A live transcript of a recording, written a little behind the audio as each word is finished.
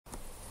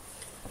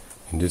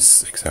In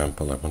this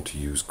example I want to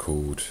use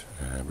code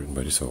written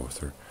by this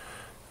author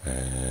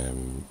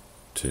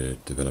to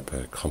develop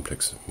a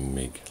complex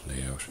MIG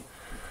layout,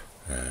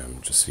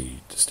 to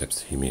see the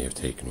steps he may have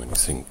taken when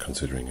he's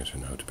considering it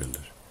and how to build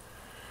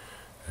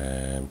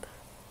it.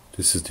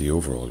 This is the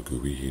overall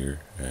GUI here.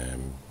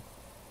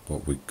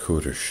 What we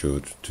could or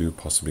should do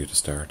possibly at the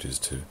start is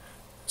to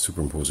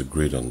superimpose a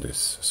grid on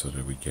this so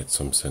that we get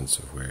some sense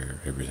of where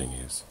everything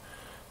is.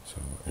 So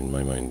in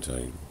my mind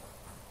I'm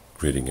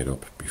gridding it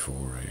up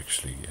before I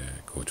actually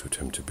go to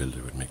attempt to build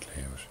it with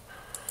MigLayout.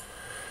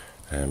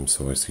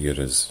 So I see it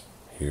as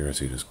here, I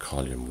see it as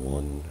column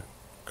 1,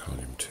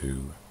 column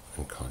 2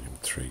 and column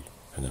 3,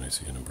 and then I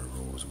see a number of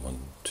rows 1,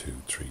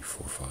 2, 3,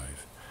 4,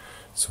 5.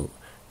 So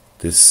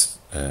this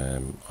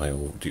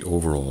the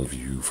overall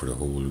view for the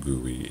whole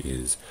GUI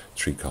is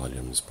 3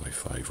 columns by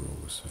 5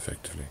 rows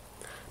effectively.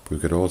 But we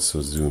could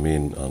also zoom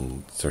in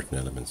on certain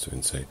elements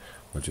and say,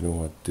 well, do you know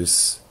what,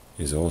 this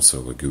is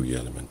also a GUI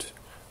element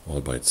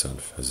all by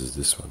itself, as is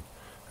this one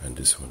and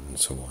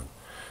so on.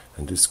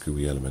 And this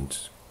GUI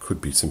element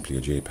could be simply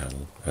a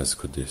JPanel, as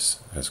could this.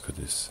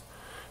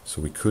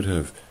 So we could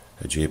have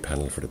a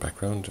JPanel for the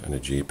background and a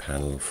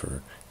JPanel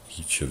for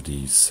each of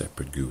these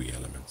separate GUI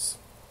elements.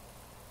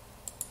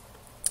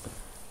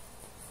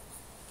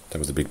 That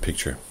was the big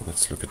picture.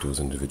 Let's look at those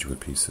individual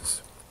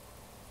pieces.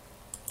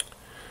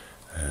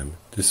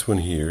 This one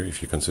here,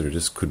 if you consider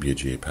this could be a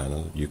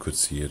JPanel, you could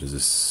see it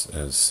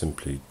as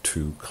simply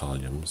 2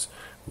 columns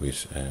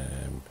with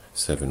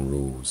 7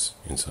 rows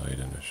inside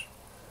in it.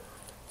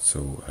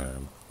 So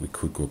we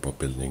could go about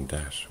building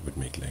that with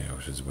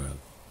MigLayout as well.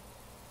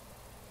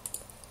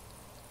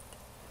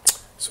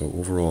 So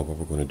overall what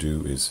we're going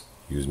to do is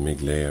use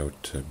MigLayout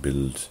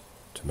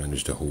to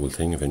manage the whole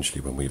thing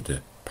eventually when we have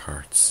the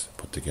parts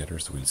put together.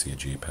 So we'll see a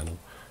JPanel,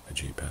 a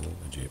JPanel,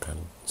 a JPanel,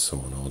 and so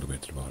on all the way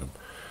to the bottom.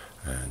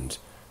 And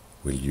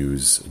we'll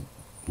use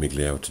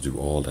MigLayout to do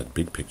all that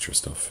big picture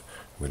stuff.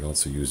 We'll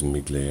also use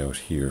MigLayout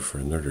here for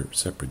another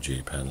separate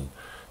JPanel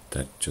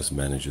that just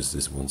manages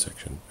this one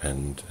section,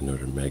 and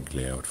another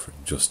MigLayout for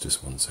just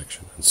this one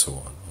section, and so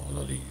on,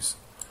 all of these.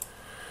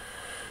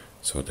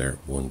 So there,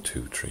 1,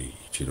 2, 3,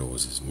 each of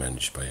those is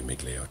managed by a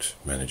MigLayout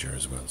manager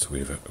as well. So we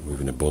have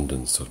an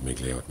abundance of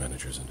MigLayout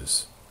managers in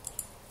this.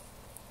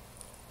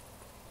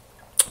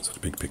 So the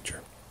big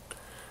picture.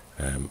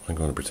 I'm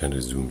going to pretend I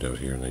zoomed out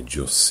here and I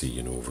just see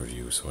an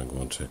overview. So I'm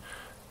going to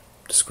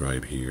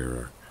describe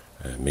here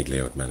a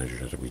MigLayout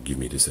manager that will give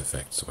me this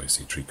effect. So I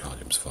see 3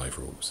 columns, 5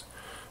 rows.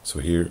 So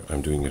here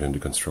I'm doing it in the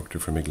constructor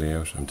for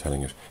MigLayout. I'm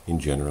telling it in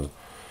general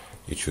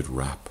it should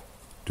wrap,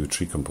 do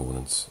 3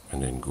 components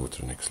and then go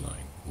to the next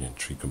line, and then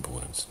 3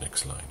 components,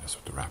 next line. That's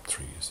what the wrap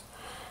 3 is.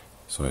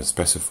 So I'm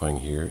specifying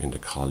here in the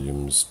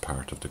columns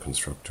part of the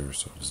constructor.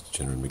 So this is the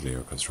general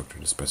MigLayout constructor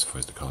that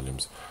specifies the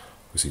columns.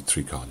 We see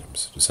 3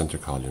 columns. The center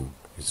column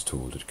is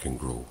told it can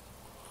grow,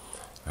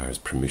 or has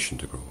permission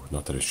to grow.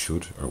 Not that it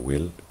should or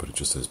will, but it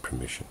just has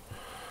permission.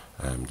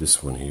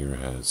 This one here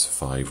has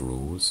 5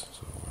 rows,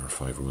 so there are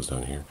 5 rows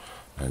down here,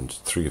 and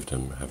 3 of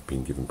them have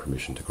been given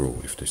permission to grow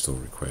if they so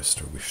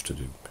request or wish to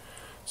do.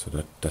 So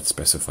that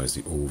specifies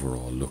the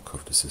overall look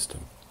of the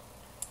system.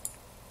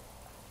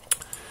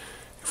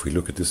 If we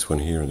look at this one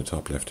here in the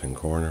top left hand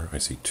corner, I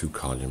see 2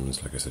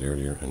 columns, like I said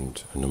earlier,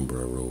 and a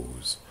number of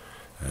rows.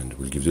 And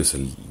we'll give this a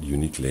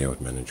unique layout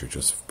manager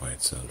just by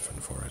itself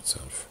and for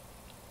itself.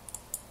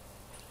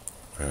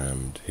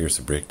 And here's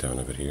the breakdown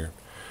of it here.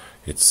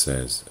 It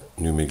says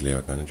new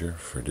MigLayout manager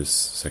for this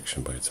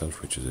section by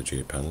itself, which is a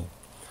JPanel,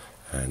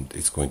 and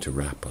it's going to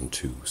wrap on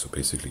 2. So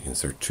basically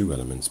insert 2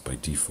 elements by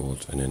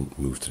default and then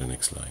move to the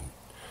next line.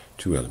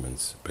 2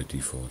 elements by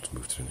default,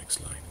 move to the next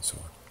line, and so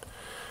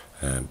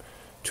on.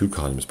 2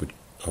 columns, but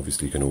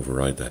obviously you can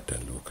override that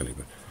then locally.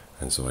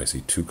 And so I see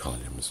 2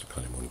 columns,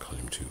 column 1,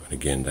 column 2, and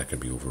again that can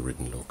be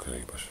overwritten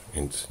locally, but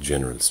in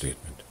general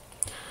statement.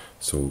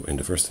 So in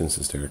the first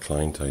instance there,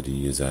 client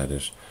ID is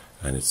added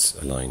and it's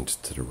aligned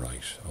to the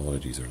right. All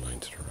of these are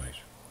aligned to the right.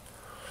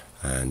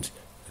 And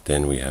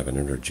then we have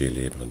another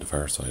JLabel on the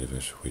far side of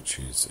it, which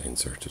is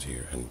inserted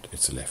here, and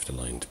it's left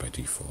aligned by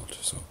default.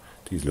 So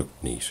these look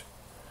neat.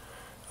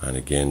 And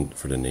again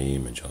for the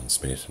name and John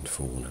Smith and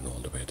phone and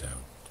all the way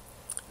down.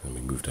 And we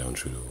move down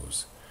through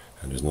those.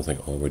 And there's nothing,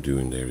 all we're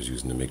doing there is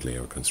using the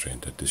MigLayout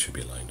constraint that this should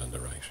be aligned on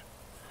the right.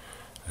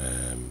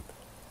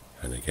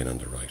 And again on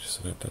the right.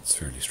 So that's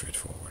fairly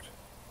straightforward.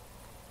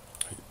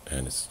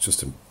 And it's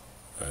just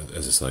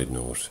as a side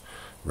note,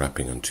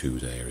 wrapping on 2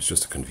 there is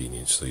just a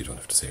convenience, so you don't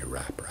have to say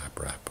wrap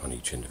on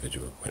each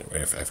individual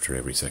after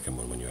every second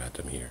one when you add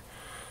them here.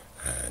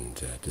 And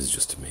this is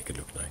just to make it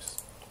look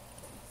nice.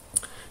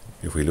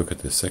 If we look at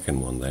the second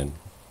one then,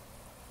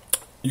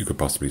 you could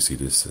possibly see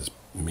this as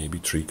maybe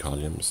 3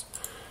 columns.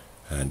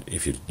 And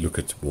if you look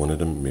at one of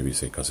them, maybe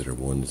say consider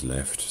one is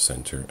left,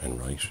 center and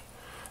right.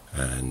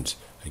 And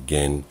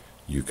again,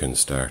 you can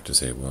start to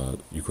say, well,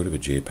 you could have a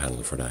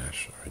JPanel for that,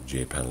 or a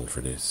JPanel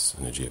for this,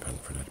 and a JPanel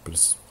for that. But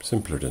it's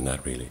simpler than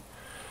that, really.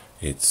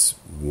 It's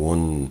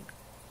one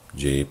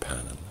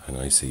JPanel, and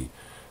I see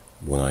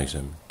 1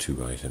 item,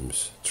 2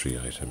 items, 3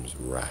 items,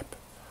 wrap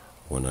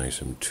one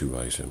item, two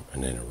item,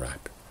 and then a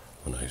wrap.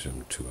 One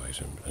item, two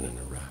item, and then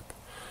a wrap.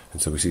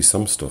 And so we see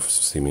some stuff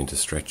seeming to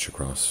stretch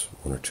across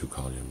one or two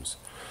columns.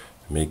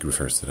 Mig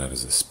refers to that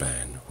as a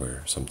span,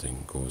 where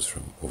something goes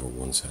from over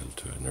one cell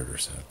to another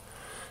cell.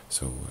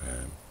 So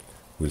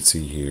we'll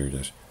see here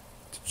that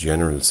the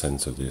general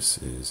sense of this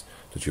is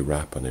that you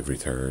wrap on every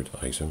third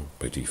item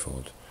by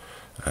default,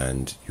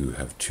 and you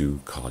have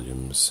two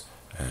columns,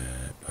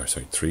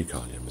 three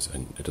columns,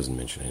 and it doesn't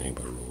mention anything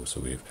about rows.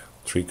 So we have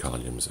three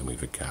columns, and we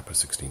have a gap of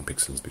 16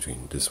 pixels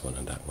between this one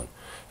and that one.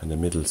 And the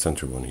middle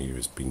center one here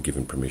is being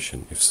given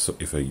permission.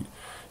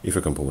 If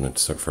a component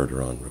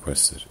further on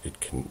requests it,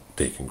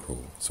 they can grow.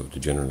 So the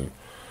general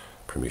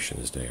permission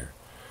is there.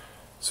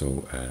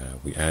 So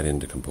we add in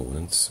the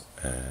components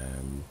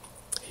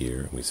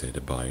here, and we say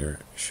the buyer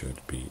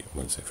should be.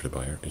 Well, say for the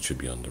buyer, it should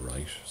be on the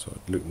right. So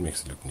it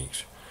makes it look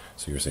neat.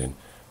 So you're saying,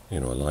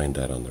 align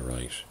that on the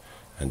right.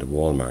 And the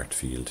Walmart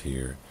field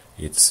here,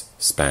 it's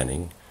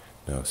spanning.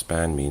 Now,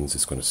 span means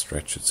it's going to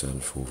stretch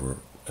itself over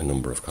a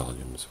number of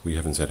columns. We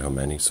haven't said how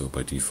many, so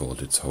by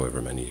default it's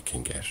however many it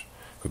can get.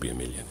 Could be 1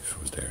 million if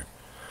it was there.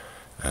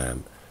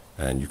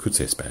 And you could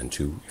say span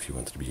 2 if you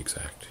wanted to be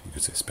exact. You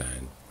could say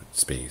span with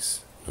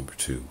space number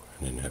 2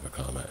 and then have a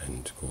comma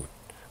and go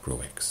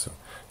grow X. So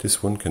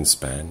this one can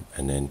span,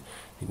 and then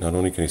not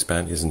only can he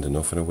span isn't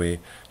enough in a way,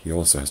 he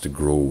also has to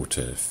grow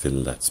to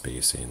fill that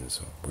space in.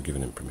 So we're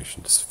giving him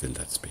permission to fill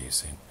that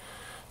space in.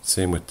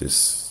 Same with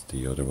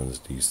the other ones,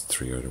 these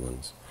three other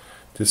ones.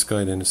 This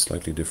guy then is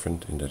slightly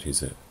different in that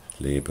he's a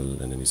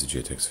label, and then he's a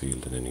JText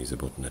field, and then he's a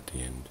button at the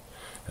end.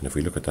 And if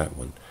we look at that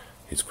one,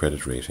 his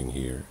credit rating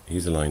here,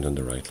 he's aligned on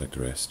the right like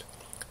the rest.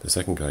 The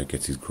second guy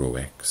gets his grow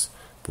X,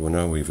 but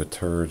now we have a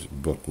third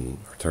button,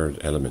 or third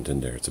element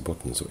in there. It's a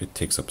button, so it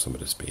takes up some of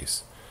the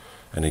space.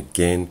 And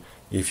again,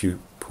 if you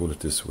pull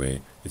it this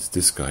way, it's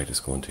this guy that's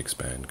going to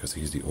expand, because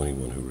he's the only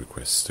one who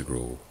requests to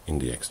grow in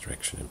the X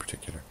direction in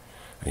particular.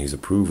 And he's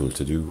approval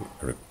to do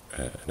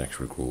an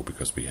actual grow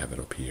because we have it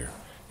up here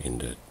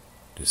in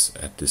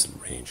at this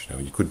range. Now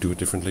you could do it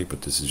differently,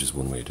 but this is just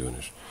one way of doing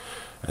it.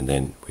 And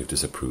then we have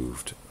this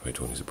approved by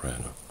Tony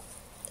Soprano.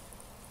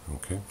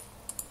 Okay.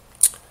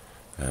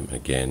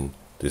 Again,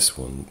 this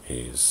one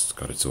is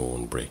got its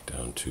own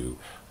breakdown too.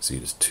 See,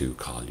 there's two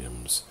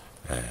columns,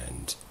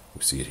 and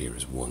we see it here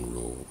as one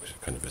row with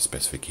kind of a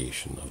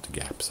specification of the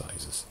gap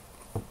sizes.